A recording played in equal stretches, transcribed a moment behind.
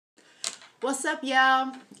What's up,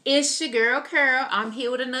 y'all? It's your girl Karel. I'm here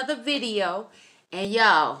with another video. And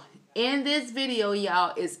y'all, in this video,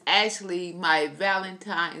 y'all, is actually my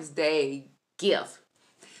Valentine's Day gift.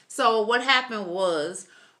 So what happened was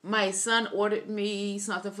my son ordered me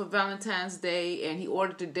something for Valentine's Day, and he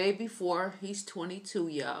ordered the day before. He's 22,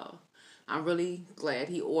 y'all. I'm really glad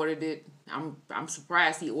he ordered it. I'm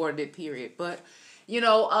surprised he ordered it, period. But he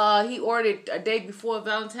ordered a day before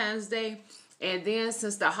Valentine's Day. And then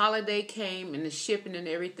since the holiday came and the shipping and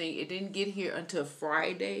everything, it didn't get here until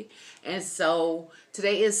Friday. And so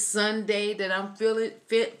today is Sunday that I'm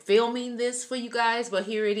filming this for you guys, but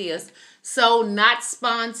here it is. So not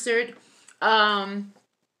sponsored.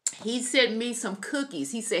 He sent me some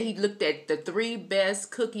cookies. He said he looked at the 3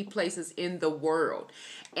 best cookie places in the world.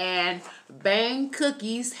 And Bang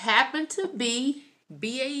Cookies happen to be,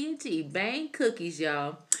 B-A-N-T, Bang Cookies,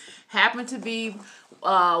 y'all, happen to be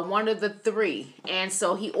one of the 3. And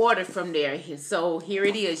so he ordered from there. So here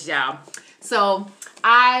it is, y'all. So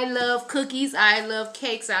I love cookies. I love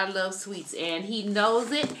cakes. I love sweets. And he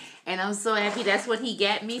knows it. And I'm so happy that's what he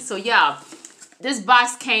got me. So, y'all, this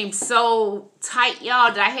box came so tight,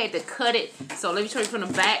 y'all, that I had to cut it. So let me show you from the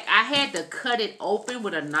back. I had to cut it open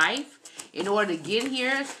with a knife in order to get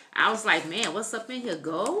here. I was like, man, what's up in here?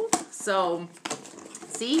 Gold? So,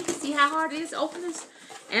 see how hard it is to open this?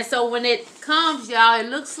 And so when it comes, y'all, it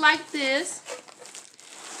looks like this.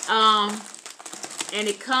 And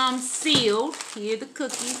it comes sealed. Here are the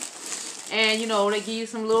cookies. And, they give you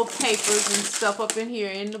some little papers and stuff up in here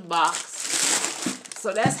in the box.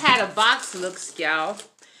 So that's how the box looks, y'all.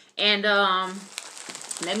 And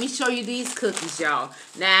let me show you these cookies, y'all.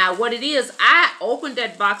 Now, what it is, I opened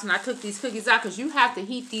that box and I took these cookies out because you have to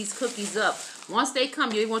heat these cookies up. Once they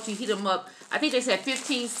come, you want you to heat them up. I think they said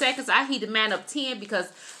 15 seconds. I heat them up 10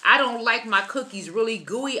 because I don't like my cookies really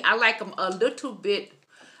gooey. I like them a little bit.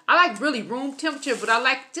 I like really room temperature, but I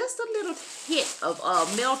like just a little hit of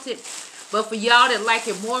melted. But for y'all that like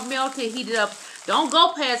it more melted, heat it up. Don't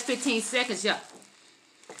go past 15 seconds, y'all.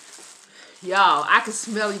 Y'all, I can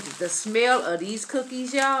smell the smell of these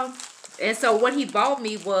cookies, y'all. And so what he bought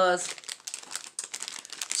me was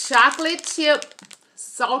chocolate chip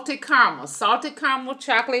salted caramel. Salted caramel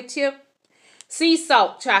chocolate chip.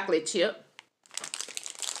 SeaSalt chocolate chip.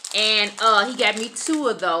 And he got me 2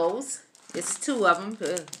 of those. It's 2 of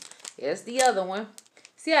them. Here's the other one.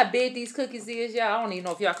 See how big these cookies is, y'all? I don't even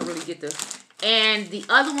know if y'all can really get this. And the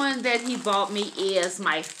other one that he bought me is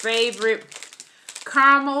my favorite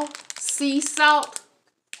caramel SeaSalt.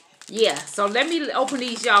 Yeah, so let me open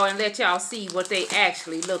these, y'all, and let y'all see what they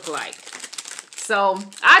actually look like. So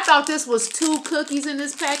I thought this was 2 cookies in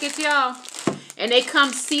this package, y'all. And they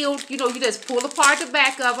come sealed. You just pull apart the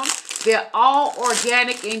back of them. They're all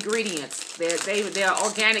organic ingredients. They're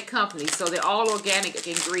organic companies, so they're all organic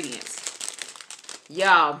ingredients.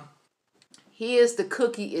 Y'all, here's the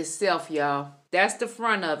cookie itself, y'all. That's the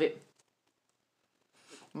front of it.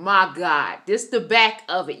 My God, this the back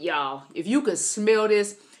of it, y'all. If you could smell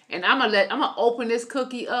this, and I'm gonna open this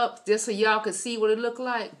cookie up just so y'all can see what it look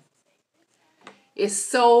like. It's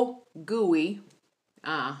so gooey.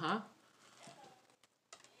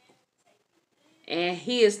 And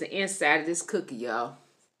here's the inside of this cookie, y'all.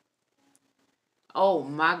 Oh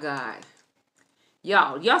my God.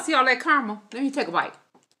 Y'all see all that caramel? Let me take a bite.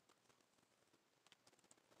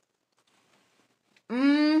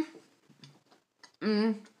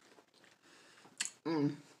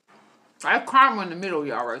 That caramel in the middle,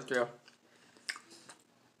 y'all, right there.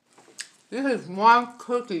 This is one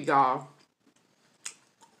cookie, y'all.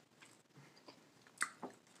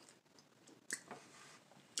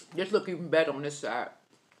 This look even better on this side.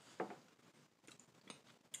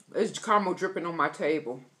 It's caramel dripping on my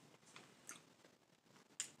table.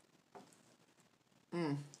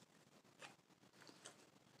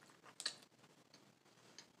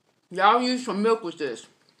 Y'all use some milk with this.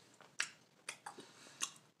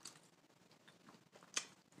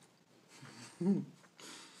 Did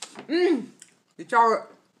y'all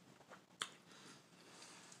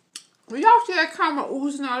see that caramel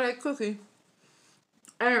oozing out of that cookie?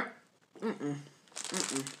 And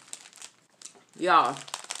y'all,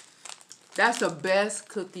 that's the best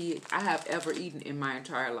cookie I have ever eaten in my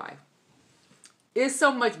entire life. It's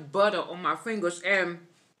so much butter on my fingers, and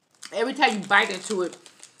every time you bite into it,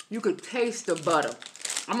 you could taste the butter.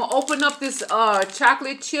 I'm gonna open up this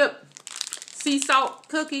chocolate chip SeaSalt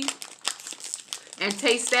cookie and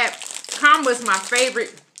taste that. Caramel is my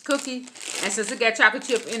favorite cookie, and since it got chocolate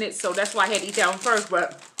chip in it, so that's why I had to eat that one first.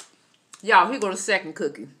 But y'all, here go the second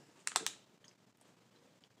cookie.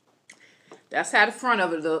 That's how the front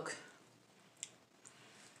of it look.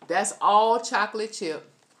 That's all chocolate chip.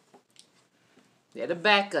 At the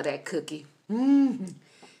back of that cookie.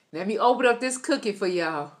 Let me open up this cookie for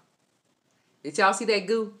y'all. Did y'all see that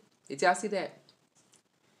goo? Did y'all see that?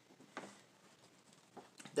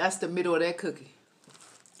 That's the middle of that cookie.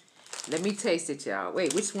 Let me taste it, y'all.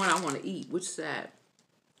 Wait, which one I want to eat? Which side?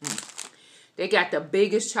 They got the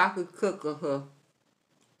biggest chocolate cookie here.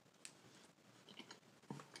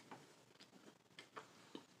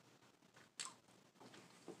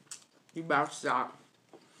 You about to stop.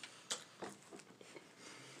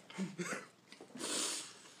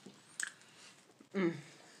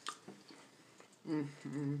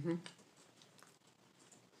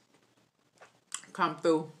 Come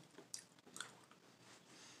through.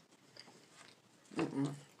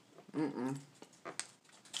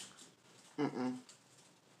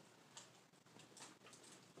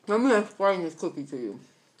 Let me explain this cookie to you.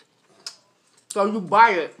 So you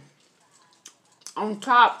bite it. On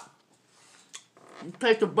top, you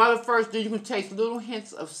taste the butter first, then you can taste little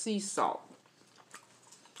hints of sea salt.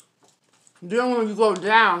 Then when you go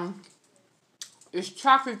down, it's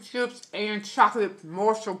chocolate chips and chocolate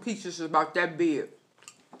morsel pieces about that big.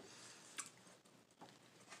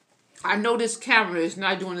 I know this camera is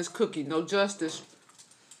not doing this cookie no justice.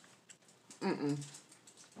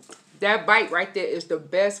 That bite right there is the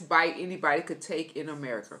best bite anybody could take in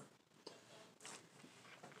America.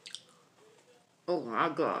 Oh my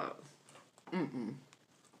God. I'm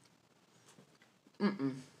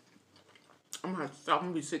gonna have to stop. I'm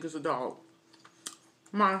gonna be sick as a dog.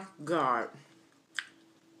 My God.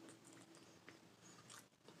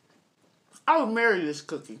 I would marry this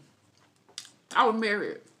cookie. I would marry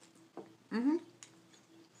it.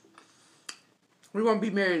 We won't be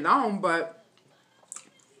married long, but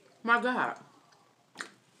my God.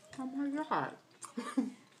 Oh my God.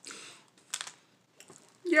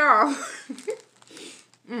 Y'all.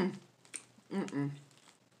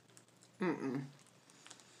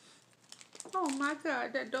 Oh my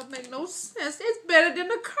God, that don't make no sense. It's better than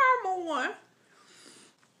the caramel one.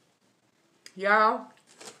 Y'all,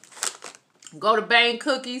 go to Bang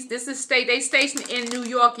Cookies. This is they stationed in New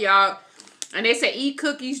York, y'all. And they say eat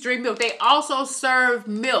cookies, drink milk. They also serve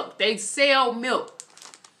milk. They sell milk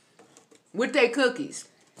with their cookies.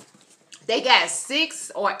 They got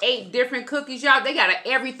 6 or 8 different cookies, y'all. They got an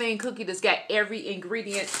everything cookie that's got every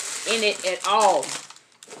ingredient in it at all.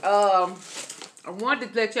 I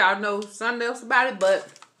wanted to let y'all know something else about it, but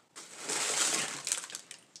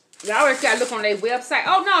y'all always gotta look on their website.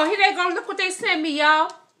 Oh no, here they go. Look what they sent me,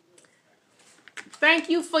 y'all. Thank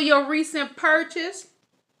you for your recent purchase.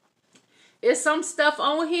 It's some stuff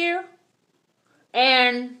on here.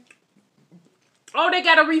 And oh, they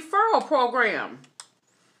got a referral program.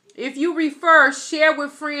 If you refer, share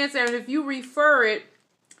with friends, and if you refer it,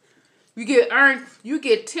 you get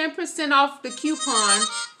 10% off the coupon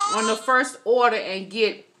on the first order and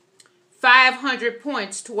get 500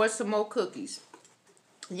 points towards some more cookies.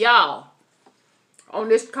 Y'all, on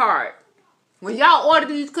this card, when y'all order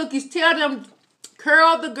these cookies, tell them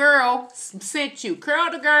Karel the Girl sent you.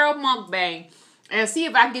 Karel the Girl Mukbang. And see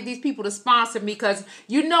if I can get these people to sponsor me, because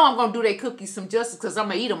you know I'm going to do their cookies some justice, because I'm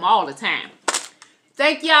going to eat them all the time.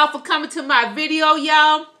 Thank y'all for coming to my video,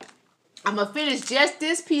 y'all. I'm going to finish just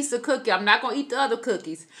this piece of cookie. I'm not going to eat the other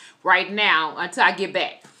cookies right now until I get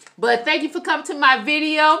back. But thank you for coming to my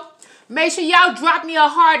video. Make sure y'all drop me a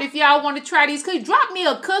heart if y'all want to try these cookies. Drop me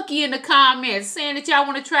a cookie in the comments saying that y'all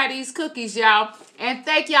want to try these cookies, y'all. And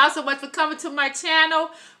thank y'all so much for coming to my channel.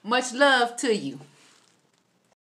 Much love to you.